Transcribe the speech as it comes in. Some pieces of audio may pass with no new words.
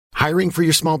Hiring for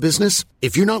your small business?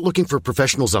 If you're not looking for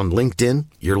professionals on LinkedIn,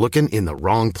 you're looking in the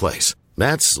wrong place.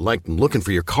 That's like looking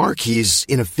for your car keys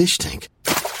in a fish tank.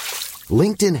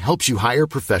 LinkedIn helps you hire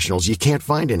professionals you can't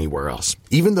find anywhere else,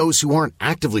 even those who aren't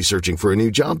actively searching for a new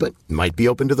job but might be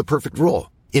open to the perfect role.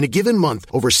 In a given month,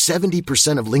 over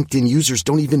 70% of LinkedIn users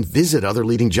don't even visit other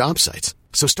leading job sites.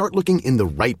 So start looking in the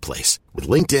right place. With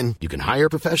LinkedIn, you can hire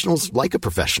professionals like a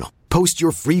professional. Post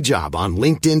your free job on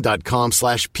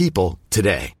linkedin.com/people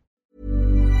today.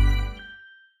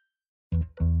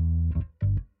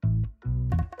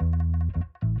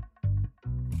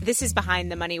 This is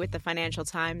Behind the Money with the Financial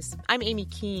Times. I'm Amy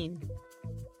Keene.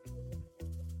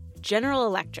 General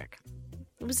Electric.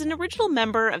 It was an original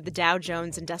member of the Dow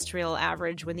Jones Industrial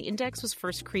Average when the index was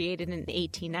first created in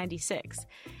 1896.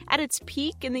 At its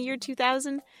peak in the year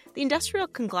 2000, the industrial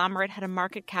conglomerate had a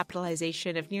market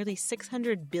capitalization of nearly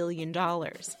 $600 billion.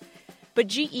 But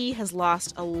GE has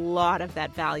lost a lot of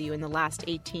that value in the last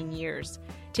 18 years.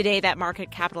 Today, that market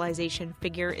capitalization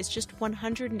figure is just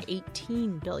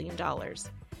 $118 billion.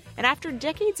 And after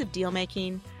decades of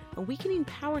deal-making, a weakening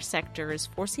power sector is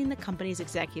forcing the company's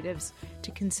executives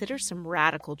to consider some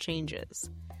radical changes.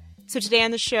 So today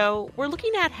on the show, we're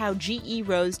looking at how GE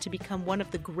rose to become one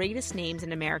of the greatest names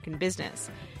in American business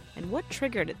and what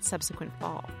triggered its subsequent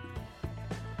fall.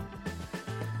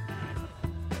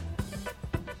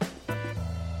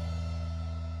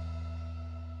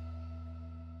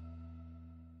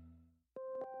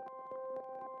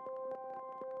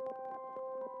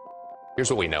 Here's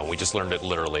what we know. We just learned it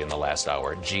literally in the last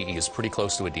hour. GE is pretty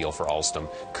close to a deal for Alstom.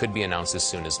 Could be announced as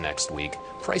soon as next week.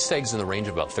 Price tag's in the range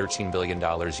of about $13 billion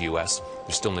US.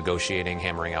 They're still negotiating,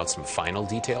 hammering out some final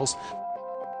details.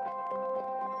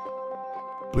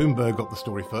 Bloomberg got the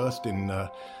story first in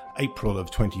April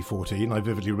of 2014. I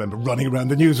vividly remember running around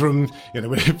the newsroom,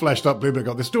 when it flashed up, Bloomberg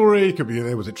got the story,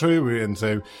 was it true? And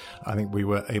so I think we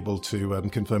were able to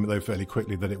confirm it, though, fairly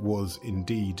quickly that it was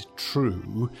indeed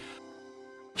true.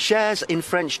 Shares in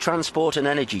French transport and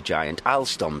energy giant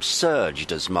Alstom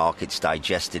surged as markets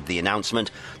digested the announcement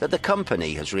that the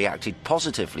company has reacted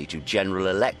positively to General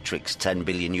Electric's €10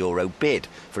 billion bid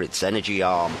for its energy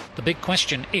arm. The big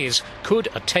question is, could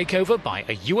a takeover by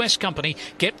a US company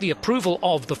get the approval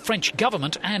of the French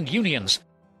government and unions?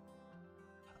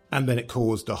 And then it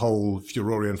caused a whole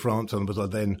furore in France, and was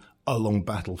then a long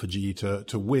battle for GE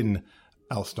to win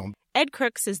Alstom. Ed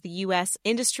Crooks is the U.S.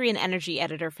 industry and energy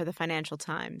editor for the Financial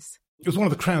Times. It was one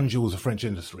of the crown jewels of French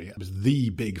industry. It was the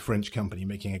big French company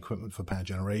making equipment for power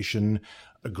generation,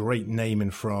 a great name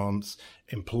in France,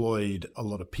 employed a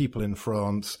lot of people in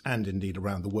France and indeed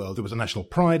around the world. There was a national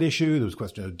pride issue. There was a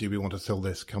question of, do we want to sell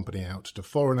this company out to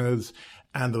foreigners?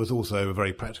 And there was also a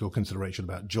very practical consideration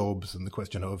about jobs and the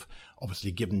question of,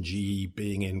 obviously, given GE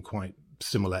being in quite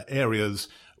similar areas,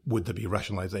 would there be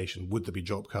rationalization? Would there be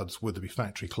job cuts? Would there be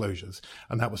factory closures?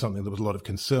 And that was something there was a lot of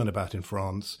concern about in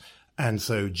France. And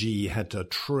so GE had to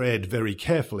tread very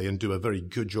carefully and do a very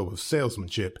good job of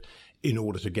salesmanship in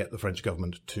order to get the French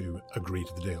government to agree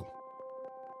to the deal.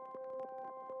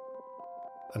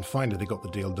 And finally, they got the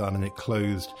deal done, and it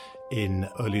closed in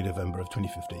early November of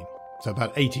 2015. So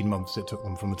about 18 months it took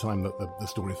them from the time that the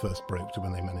story first broke to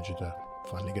when they managed to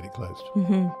finally get it closed.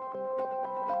 Mm-hmm.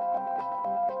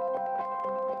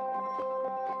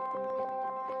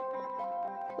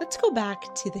 Let's go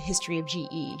back to the history of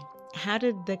GE. How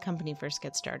did the company first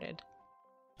get started?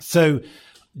 So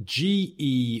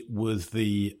GE was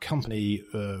the company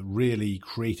really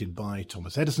created by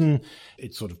Thomas Edison.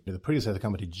 It's sort of the predecessor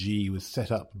company. GE was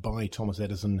set up by Thomas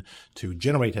Edison to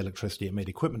generate electricity. It made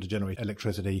equipment to generate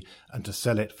electricity and to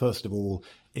sell it, first of all,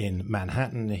 in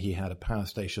Manhattan. He had a power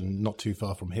station not too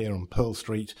far from here on Pearl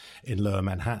Street in Lower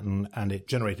Manhattan, and it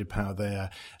generated power there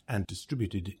and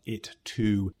distributed it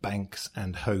to banks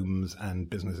and homes and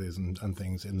businesses and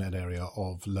things in that area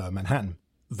of Lower Manhattan.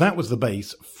 That was the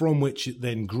base from which it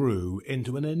then grew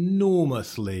into an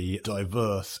enormously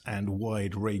diverse and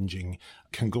wide-ranging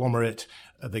conglomerate.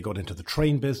 They got into the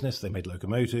train business. They made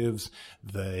locomotives.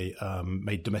 They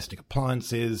made domestic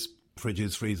appliances,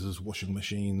 fridges, freezers, washing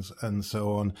machines, and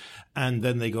so on. And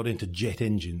then they got into jet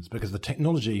engines, because the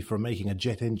technology for making a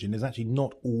jet engine is actually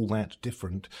not all that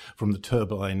different from the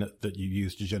turbine that you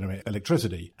use to generate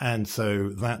electricity. And so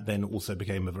that then also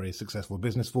became a very successful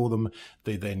business for them.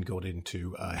 They then got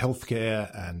into healthcare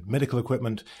and medical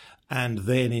equipment. and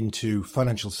then into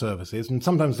financial services. And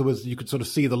sometimes you could sort of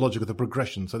see the logic of the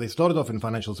progression. So they started off in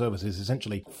financial services,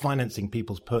 essentially financing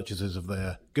people's purchases of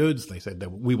their goods. They said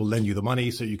that we will lend you the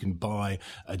money so you can buy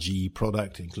a GE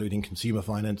product, including consumer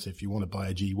finance. If you want to buy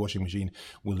a GE washing machine,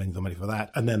 we'll lend you the money for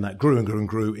that. And then that grew and grew and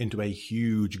grew into a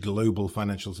huge global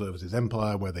financial services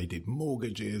empire where they did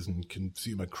mortgages and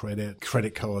consumer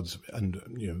credit cards, and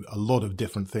a lot of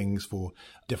different things for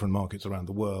different markets around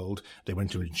the world. They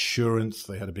went to insurance.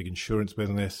 They had a big insurance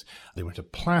business. They went to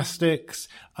plastics,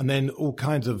 and then all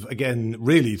kinds of, again,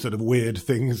 really sort of weird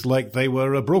things, like they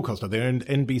were a broadcaster. They owned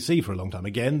NBC for a long time.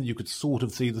 Again, you could sort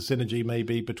of see the synergy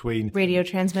maybe between radio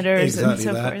transmitters and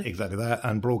so forth. Exactly that,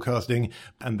 and broadcasting,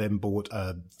 and then bought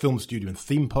a film studio and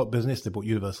theme park business. They bought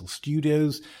Universal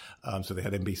Studios. So they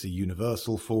had NBC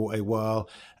Universal for a while.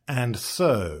 And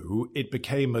so it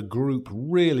became a group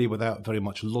really without very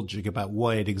much logic about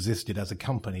why it existed as a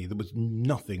company. There was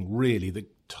nothing really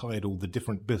that tied all the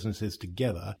different businesses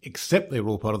together, except they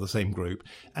were all part of the same group,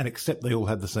 and except they all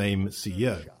had the same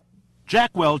CEO.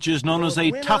 Jack Welch is known as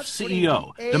a tough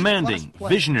CEO, demanding,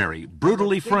 visionary,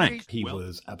 brutally frank. He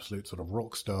was absolute sort of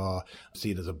rock star,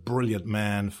 seen as a brilliant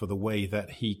man for the way that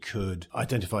he could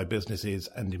identify businesses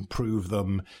and improve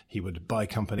them. He would buy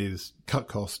companies, cut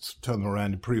costs, turn them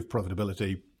around, improve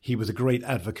profitability. He was a great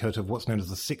advocate of what's known as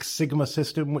the Six Sigma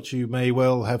system, which you may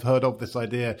well have heard of, this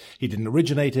idea. He didn't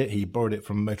originate it. He borrowed it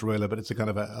from Motorola, but it's a kind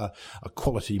of a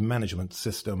quality management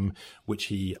system which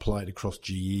he applied across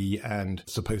GE and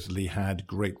supposedly had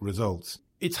great results.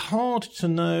 It's hard to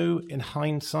know in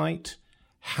hindsight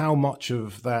how much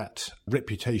of that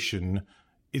reputation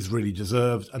is really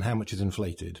deserved and how much is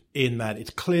inflated, in that it's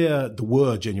clear there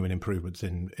were genuine improvements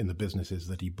in the businesses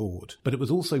that he bought. But it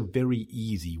was also very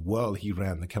easy while he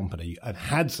ran the company and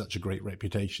had such a great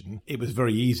reputation. It was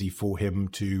very easy for him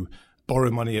to borrow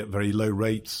money at very low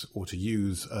rates or to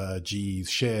use GE's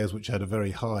shares, which had a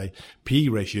very high PE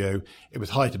ratio. It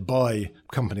was high to buy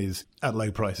companies at low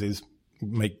prices,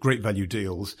 make great value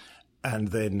deals, and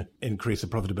then increase the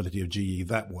profitability of GE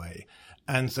that way.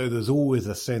 And so there's always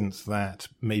a sense that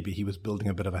maybe he was building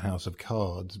a bit of a house of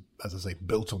cards, as I say,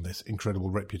 built on this incredible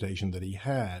reputation that he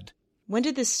had. When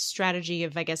did this strategy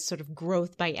of, I guess, sort of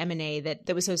growth by M&A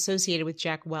that was associated with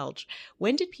Jack Welch,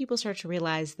 when did people start to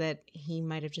realize that he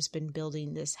might have just been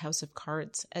building this house of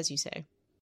cards, as you say?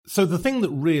 So the thing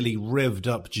that really revved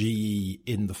up GE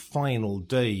in the final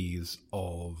days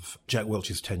of Jack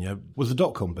Welch's tenure was the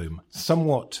dot-com boom.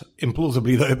 Somewhat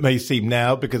implausibly though it may seem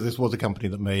now, because this was a company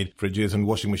that made fridges and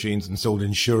washing machines and sold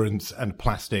insurance and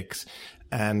plastics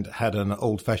and had an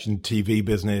old-fashioned TV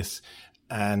business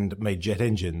and made jet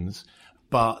engines.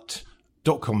 But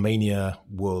dot-com mania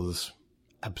was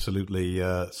absolutely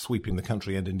sweeping the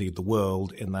country and indeed the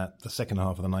world in the second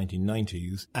half of the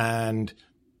 1990s. And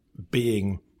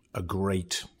being a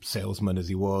great salesman as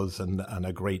he was and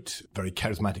a great, very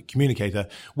charismatic communicator,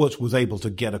 Welch was able to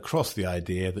get across the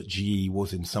idea that GE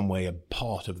was in some way a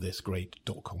part of this great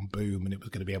dot-com boom, and it was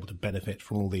going to be able to benefit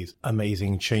from all these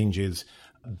amazing changes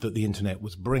that the internet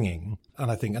was bringing.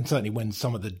 And I think, and certainly when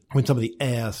some of the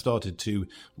air started to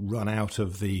run out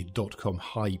of the dot-com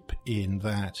hype in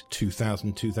that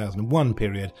 2000-2001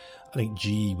 period, I think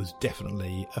GE was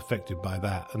definitely affected by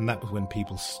that. And that was when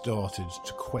people started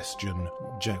to question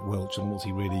Jack Welch and was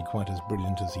he really quite as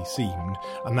brilliant as he seemed.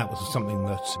 And that was something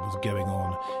that was going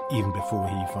on even before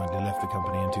he finally left the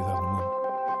company in 2001.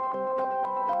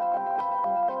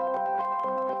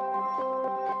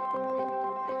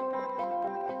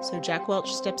 So Jack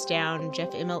Welch steps down,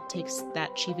 Jeff Immelt takes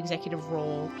that chief executive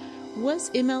role.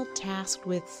 Was Immelt tasked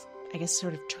with, I guess,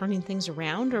 sort of turning things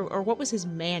around, or what was his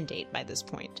mandate by this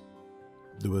point?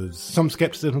 There was some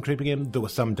skepticism creeping in, there were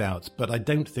some doubts, but I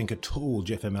don't think at all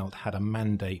Jeff Immelt had a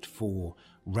mandate for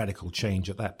radical change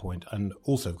at that point. And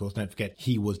also, of course, don't forget,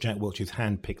 he was Jack Welch's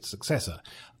hand-picked successor.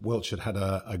 Welch had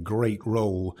a great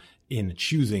role in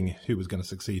choosing who was going to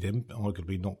succeed him.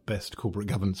 Arguably not best corporate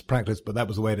governance practice, but that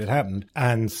was the way it had happened.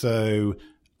 And so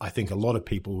I think a lot of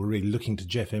people were really looking to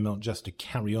Jeff Immelt just to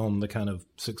carry on the kind of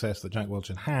success that Jack Welch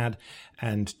had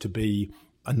and to be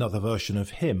another version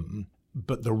of him.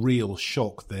 But the real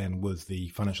shock then was the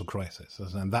financial crisis.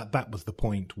 And that was the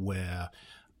point where,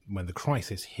 when the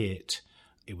crisis hit,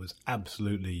 it was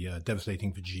absolutely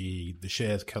devastating for GE. The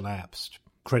shares collapsed.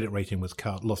 Credit rating was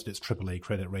cut, lost its AAA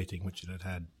credit rating, which it had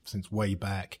had since way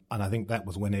back. And I think that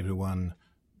was when everyone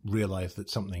realized that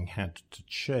something had to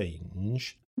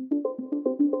change.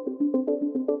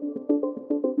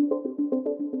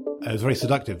 It was very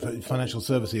seductive. Financial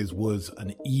services was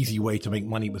an easy way to make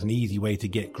money. It was an easy way to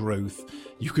get growth.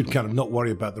 You could kind of not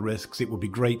worry about the risks. It would be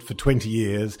great for 20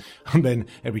 years, and then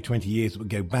every 20 years it would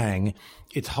go bang.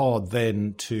 It's hard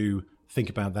then to think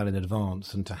about that in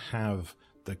advance and to have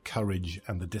the courage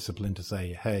and the discipline to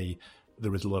say, hey,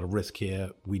 there is a lot of risk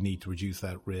here. We need to reduce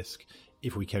that risk.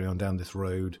 If we carry on down this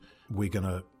road, we're going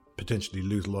to potentially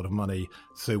lose a lot of money,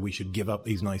 so we should give up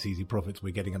these nice easy profits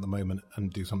we're getting at the moment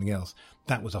and do something else.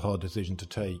 That was a hard decision to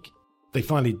take. They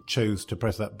finally chose to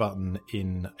press that button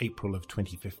in April of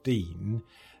 2015,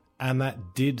 and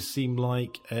that did seem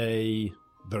like a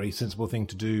very sensible thing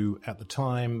to do at the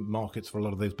time. Markets for a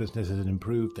lot of those businesses had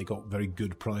improved. They got very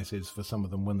good prices for some of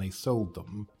them when they sold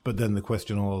them. But then the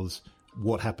question was,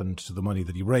 what happened to the money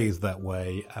that he raised that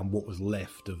way, and what was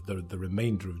left of the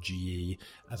remainder of GE,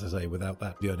 as I say, without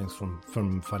that, the earnings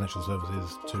from financial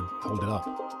services to hold it up.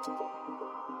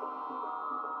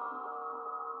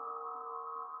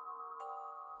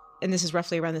 And this is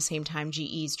roughly around the same time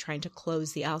GE's trying to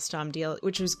close the Alstom deal,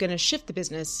 which was going to shift the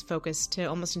business focus to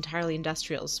almost entirely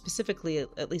industrials, specifically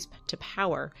at least to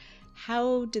power.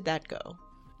 How did that go?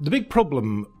 The big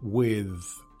problem with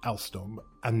Alstom,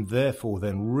 and therefore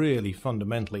then really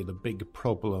fundamentally the big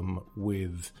problem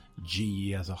with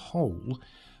GE as a whole,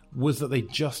 was that they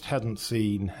just hadn't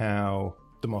seen how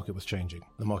the market was changing,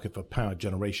 the market for power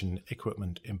generation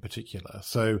equipment in particular.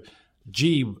 So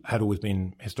GE had always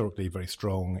been historically very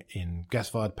strong in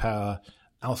gas-fired power.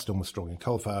 Alstom was strong in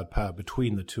coal-fired power.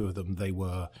 Between the two of them, they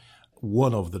were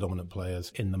one of the dominant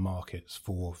players in the markets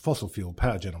for fossil fuel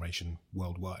power generation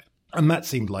worldwide. And that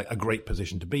seemed like a great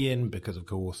position to be in because, of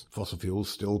course, fossil fuels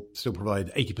still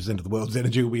provide 80% of the world's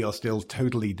energy. We are still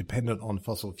totally dependent on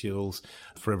fossil fuels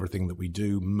for everything that we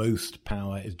do. Most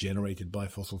power is generated by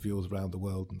fossil fuels around the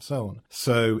world and so on.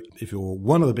 So if you're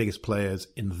one of the biggest players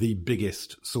in the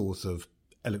biggest source of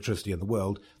electricity in the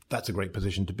world, that's a great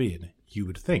position to be in, you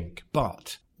would think.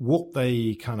 But what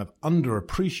they kind of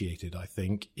underappreciated, I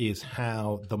think, is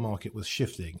how the market was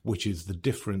shifting, which is the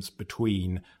difference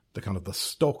between the kind of the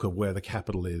stock of where the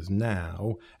capital is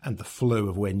now and the flow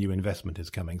of where new investment is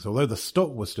coming. So although the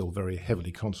stock was still very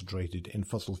heavily concentrated in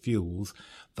fossil fuels,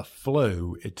 the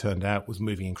flow, it turned out, was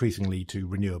moving increasingly to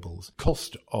renewables.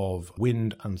 Cost of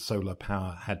wind and solar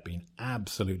power had been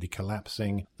absolutely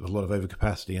collapsing. There was a lot of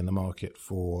overcapacity in the market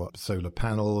for solar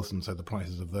panels, and so the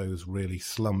prices of those really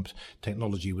slumped.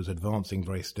 Technology was advancing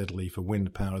very steadily for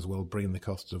wind power as well, bringing the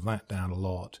costs of that down a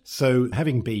lot. So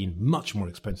having been much more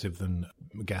expensive than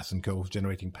gas and coal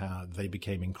generating power, they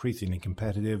became increasingly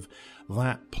competitive.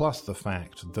 That plus the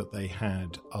fact that they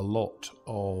had a lot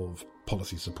of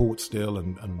policy support still,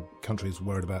 and countries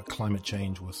worried about climate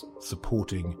change was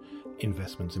supporting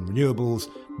investments in renewables,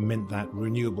 meant that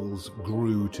renewables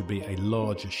grew to be a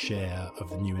larger share of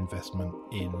the new investment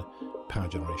in power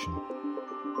generation.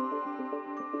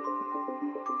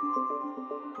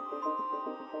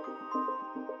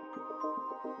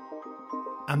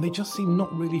 And they just seemed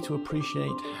not really to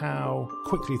appreciate how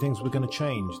quickly things were going to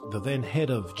change. The then head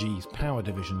of GE's power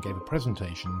division gave a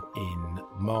presentation in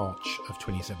March of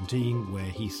 2017 where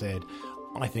he said,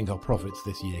 I think our profits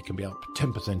this year can be up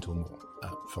 10% or more.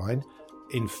 Fine.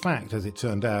 In fact, as it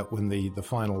turned out, when the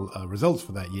final results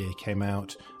for that year came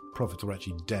out, profits were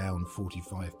actually down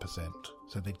 45%.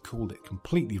 So they'd called it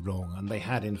completely wrong, and they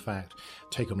had, in fact,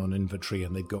 taken on inventory,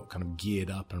 and they'd got kind of geared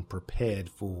up and prepared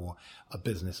for a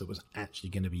business that was actually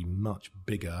going to be much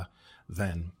bigger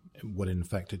than what, in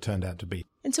fact, it turned out to be.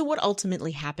 And so what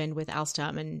ultimately happened with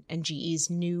Alstom and GE's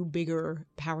new, bigger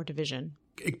power division?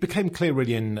 It became clear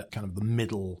really in kind of the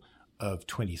middle of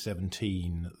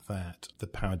 2017 that the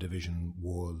power division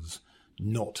was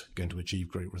not going to achieve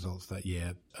great results that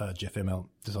year. Jeff Immelt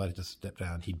decided to step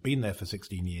down. He'd been there for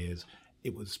 16 years.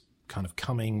 It was kind of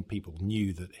coming. People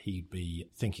knew that he'd be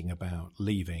thinking about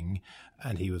leaving,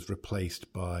 and he was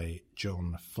replaced by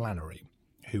John Flannery,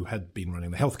 who had been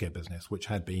running the healthcare business, which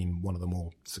had been one of the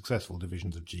more successful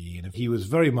divisions of GE. And he was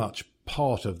very much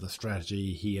part of the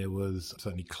strategy. He was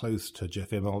certainly close to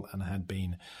Jeff Immelt and had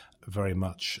been very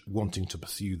much wanting to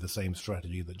pursue the same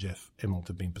strategy that Jeff Immelt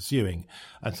had been pursuing.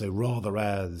 And so rather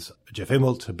as Jeff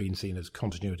Immelt had been seen as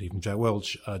continuity from Jack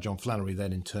Welch, John Flannery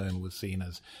then in turn was seen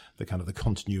as the kind of the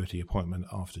continuity appointment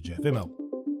after Jeff Immelt.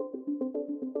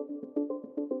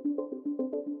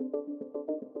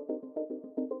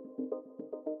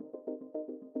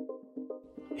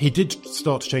 He did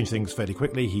start to change things fairly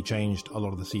quickly. He changed a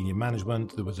lot of the senior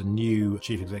management. There was a new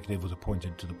chief executive was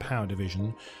appointed to the power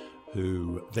division,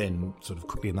 who then sort of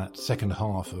quickly in that second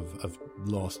half of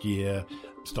last year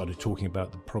started talking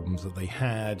about the problems that they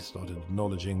had, started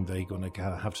acknowledging they're going to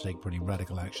have to take pretty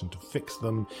radical action to fix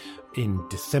them. In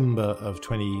December of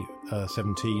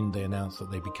 2017, they announced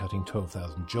that they'd be cutting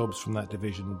 12,000 jobs from that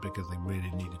division because they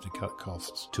really needed to cut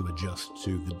costs to adjust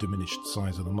to the diminished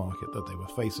size of the market that they were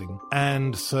facing.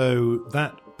 And so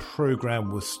that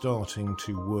program was starting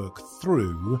to work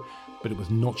through, but it was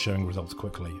not showing results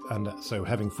quickly. And so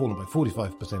having fallen by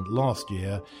 45% last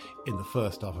year, in the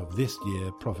first half of this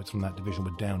year, profits from that division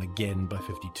were down again by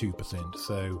 52%.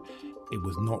 So it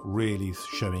was not really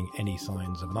showing any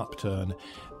signs of an upturn.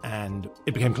 And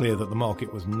it became clear that the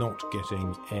market was not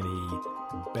getting any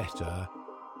better.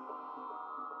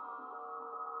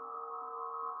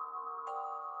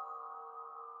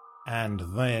 And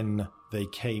then they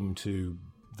came to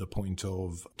the point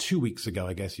of 2 weeks ago,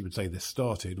 I guess you would say this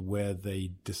started, where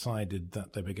they decided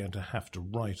that they were going to have to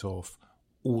write off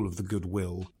all of the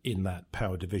goodwill in that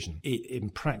power division. In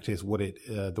practice,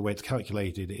 the way it's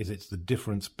calculated is it's the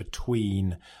difference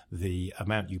between the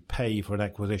amount you pay for an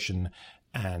acquisition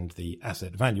and the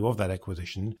asset value of that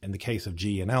acquisition. In the case of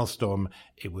GE and Alstom,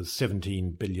 it was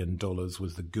 $17 billion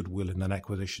was the goodwill in that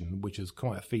acquisition, which is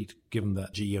quite a feat given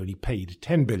that GE only paid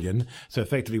 $10 billion. So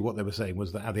effectively what they were saying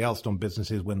was that the Alstom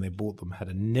businesses, when they bought them, had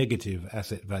a negative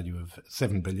asset value of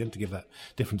 $7 billion to give that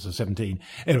difference of 17.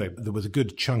 Anyway, there was a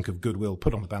good chunk of goodwill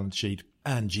put on the balance sheet,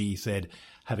 and GE said,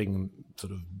 having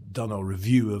sort of done our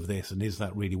review of this, and is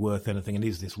that really worth anything, and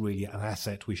is this really an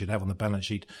asset we should have on the balance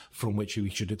sheet from which we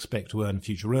should expect to earn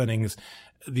future earnings?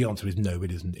 The answer is no,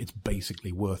 it isn't. It's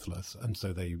basically worthless. And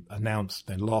so they announced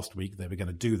then last week they were going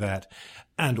to do that,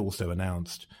 and also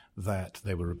announced that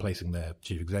they were replacing their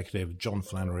chief executive. John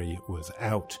Flannery was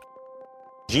out.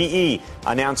 GE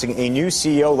announcing a new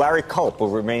CEO. Larry Culp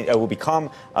will become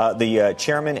the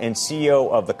chairman and CEO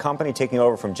of the company, taking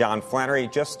over from John Flannery.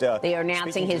 They are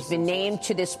announcing he's been named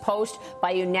to this post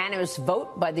by unanimous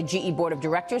vote by the GE board of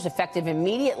directors, effective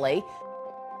immediately.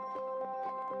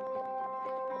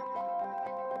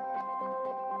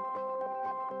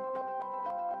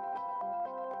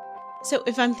 So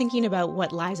if I'm thinking about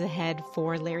what lies ahead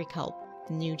for Larry Culp,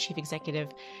 the new chief executive,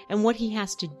 and what he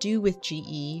has to do with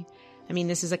GE, I mean,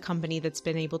 this is a company that's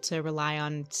been able to rely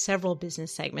on several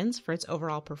business segments for its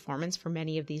overall performance for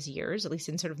many of these years, at least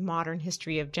in sort of modern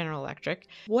history of General Electric.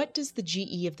 What does the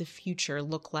GE of the future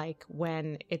look like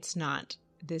when it's not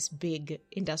this big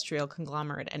industrial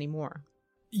conglomerate anymore?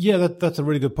 Yeah, that's a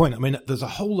really good point. I mean, there's a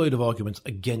whole load of arguments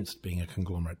against being a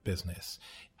conglomerate business,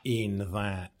 in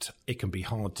that it can be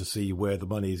hard to see where the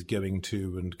money is going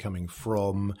to and coming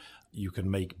from. You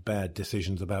can make bad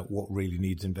decisions about what really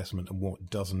needs investment and what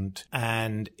doesn't.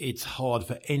 And it's hard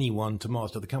for anyone to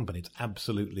master the company. It's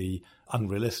absolutely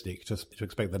unrealistic to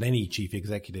expect that any chief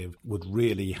executive would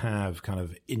really have kind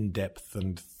of in-depth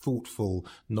and thoughtful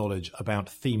knowledge about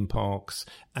theme parks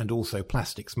and also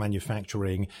plastics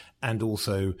manufacturing and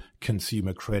also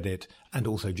consumer credit and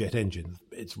also jet engines.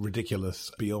 It's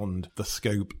ridiculous beyond the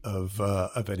scope of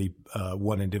any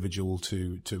one individual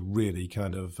to really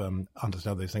kind of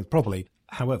understand those things properly.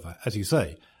 However, as you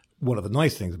say, one of the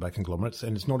nice things about conglomerates,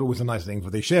 and it's not always a nice thing for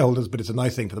the shareholders, but it's a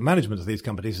nice thing for the management of these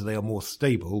companies, is they are more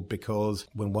stable, because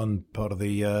when one part of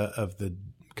the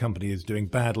company is doing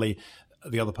badly,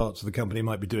 the other parts of the company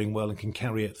might be doing well and can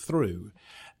carry it through.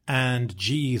 And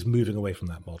GE is moving away from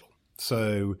that model.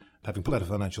 So having pulled out of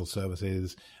financial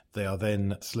services, they are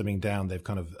then slimming down. They've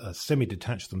kind of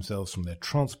semi-detached themselves from their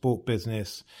transport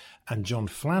business. And John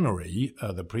Flannery,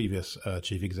 the previous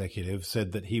chief executive,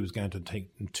 said that he was going to take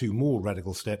two more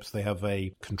radical steps. They have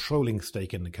a controlling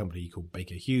stake in the company called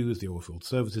Baker Hughes, the Oilfield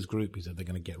Services Group. He said they're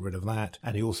going to get rid of that.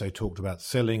 And he also talked about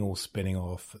selling or spinning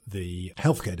off the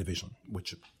healthcare division,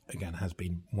 which again has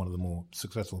been one of the more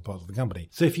successful parts of the company.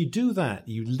 So if you do that,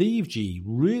 you leave GE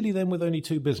really then with only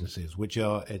two businesses, which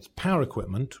are its power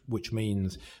equipment, which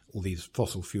means all these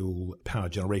fossil fuel power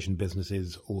generation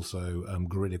businesses, also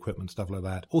grid equipment, stuff like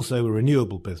that. Also a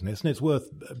renewable business. And it's worth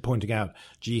pointing out,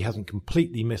 GE hasn't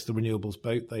completely missed the renewables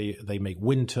boat. They make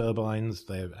wind turbines.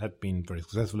 They have been very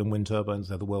successful in wind turbines.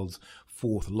 They're the world's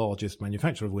fourth largest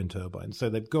manufacturer of wind turbines. So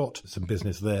they've got some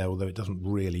business there, although it doesn't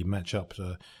really match up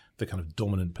to the kind of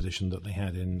dominant position that they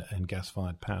had in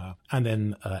gas-fired power. And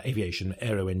then aviation,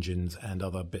 aero engines, and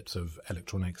other bits of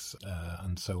electronics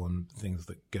and so on, things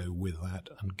that go with that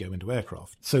and go into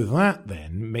aircraft. So that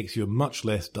then makes you a much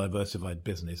less diversified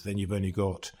business. Then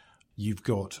you've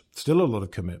got still a lot of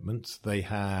commitments. They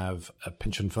have a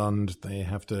pension fund they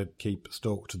have to keep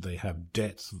stocked. They have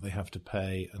debts that they have to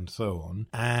pay and so on.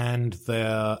 And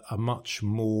they're a much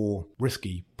more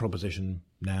risky proposition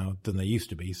now than they used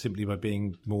to be, simply by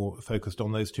being more focused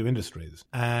on those two industries.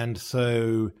 And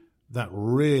so that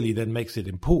really then makes it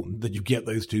important that you get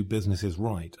those two businesses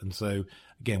right. And so,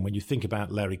 again, when you think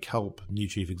about Larry Culp, new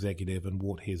chief executive, and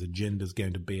what his agenda is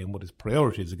going to be and what his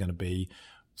priorities are going to be,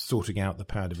 sorting out the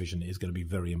power division is going to be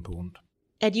very important.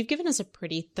 Ed, you've given us a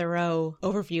pretty thorough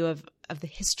overview of the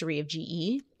history of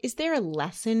GE. Is there a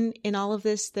lesson in all of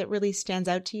this that really stands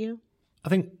out to you? I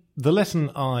think the lesson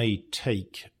I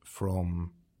take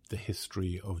from the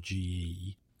history of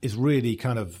GE is really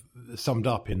kind of summed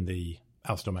up in the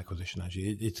Alstom acquisition,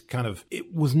 actually.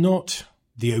 It was not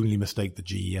the only mistake that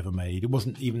GE ever made. It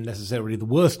wasn't even necessarily the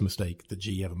worst mistake that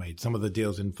GE ever made. Some of the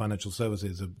deals in financial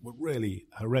services were really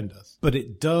horrendous. But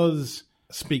it does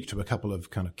speak to a couple of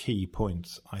kind of key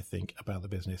points, I think, about the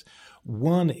business.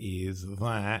 One is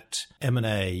that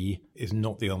M&A is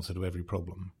not the answer to every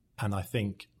problem. And I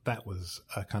think that was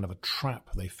a kind of a trap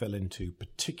they fell into,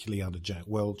 particularly under Jack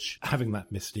Welch, having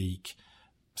that mystique,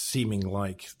 seeming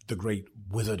like the great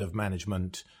wizard of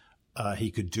management.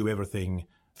 He could do everything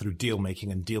through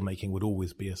deal-making, and deal-making would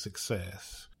always be a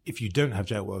success. If you don't have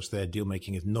Jack Welch there,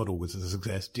 deal-making is not always a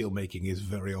success. Deal-making is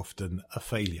very often a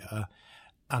failure.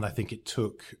 And I think it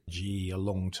took GE a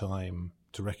long time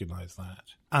to recognize that.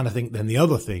 And I think then the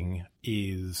other thing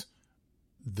is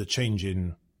the change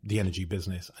in the energy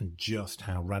business and just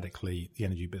how radically the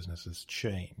energy business has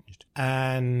changed.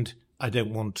 And I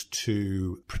don't want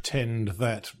to pretend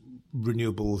that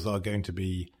renewables are going to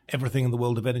be everything in the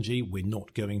world of energy. We're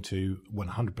not going to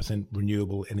 100%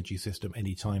 renewable energy system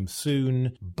anytime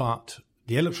soon, but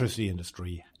the electricity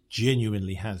industry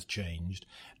genuinely has changed,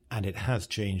 and it has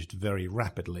changed very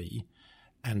rapidly.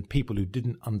 And people who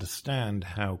didn't understand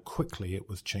how quickly it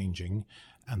was changing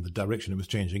and the direction it was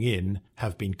changing in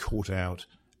have been caught out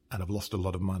and have lost a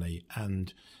lot of money.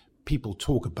 And people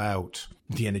talk about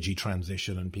the energy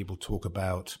transition, and people talk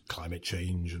about climate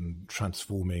change and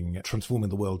transforming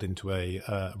the world into a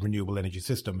renewable energy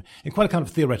system in quite a kind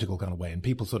of theoretical kind of way. And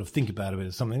people sort of think about it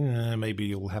as something, maybe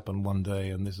it will happen one day,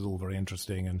 and this is all very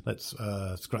interesting, and let's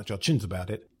scratch our chins about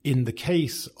it. In the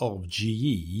case of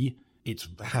GE, it's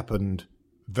happened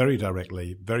very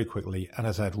directly, very quickly, and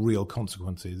has had real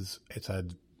consequences. It's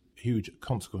had huge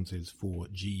consequences for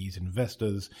GE's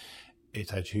investors.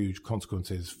 It's had huge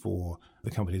consequences for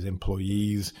the company's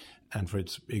employees and for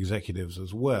its executives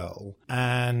as well.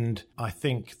 And I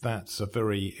think that's a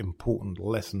very important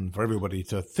lesson for everybody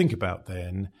to think about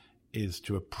then, is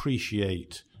to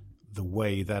appreciate the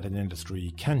way that an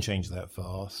industry can change that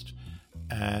fast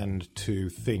and to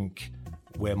think,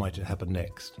 where might it happen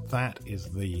next? That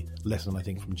is the lesson, I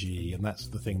think, from GE, and that's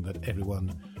the thing that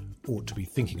everyone ought to be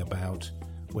thinking about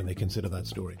when they consider that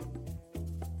story.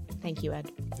 Thank you,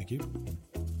 Ed. Thank you.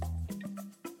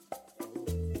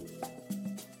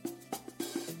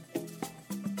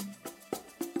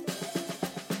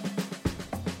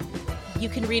 You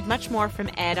can read much more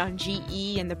from Ed on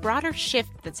GE and the broader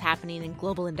shift that's happening in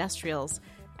global industrials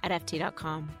at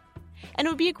FT.com. And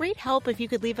it would be a great help if you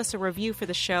could leave us a review for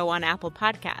the show on Apple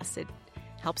Podcasts. It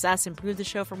helps us improve the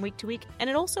show from week to week,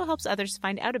 and it also helps others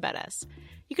find out about us.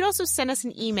 You can also send us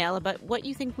an email about what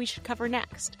you think we should cover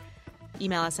next.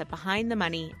 Email us at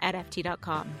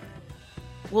behindthemoney@ft.com.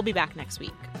 We'll be back next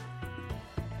week.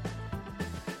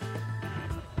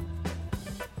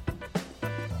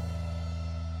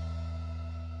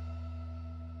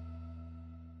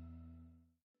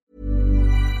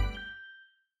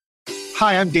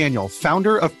 Hi, I'm Daniel,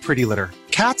 founder of Pretty Litter.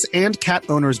 Cats and cat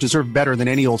owners deserve better than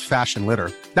any old-fashioned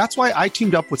litter. That's why I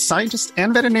teamed up with scientists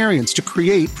and veterinarians to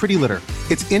create Pretty Litter.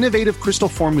 Its innovative crystal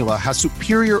formula has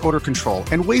superior odor control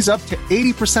and weighs up to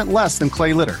 80% less than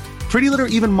clay litter. Pretty Litter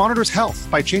even monitors health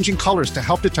by changing colors to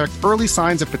help detect early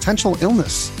signs of potential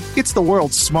illness. It's the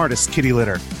world's smartest kitty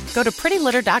litter. Go to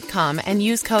prettylitter.com and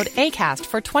use code ACAST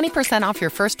for 20% off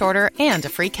your first order and a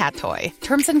free cat toy.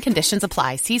 Terms and conditions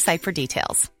apply. See site for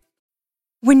details.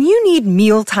 When you need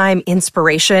mealtime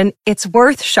inspiration, it's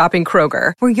worth shopping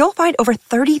Kroger, where you'll find over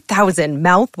 30,000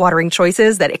 mouth-watering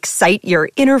choices that excite your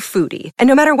inner foodie. And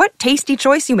no matter what tasty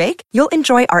choice you make, you'll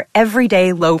enjoy our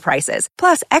everyday low prices,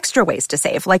 plus extra ways to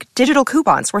save, like digital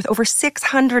coupons worth over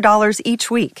 $600 each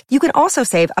week. You can also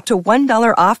save up to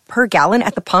 $1 off per gallon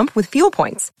at the pump with fuel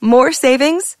points. More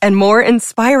savings and more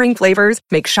inspiring flavors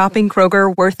make shopping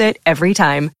Kroger worth it every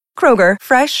time. Kroger,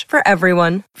 fresh for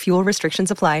everyone. Fuel restrictions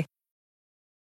apply.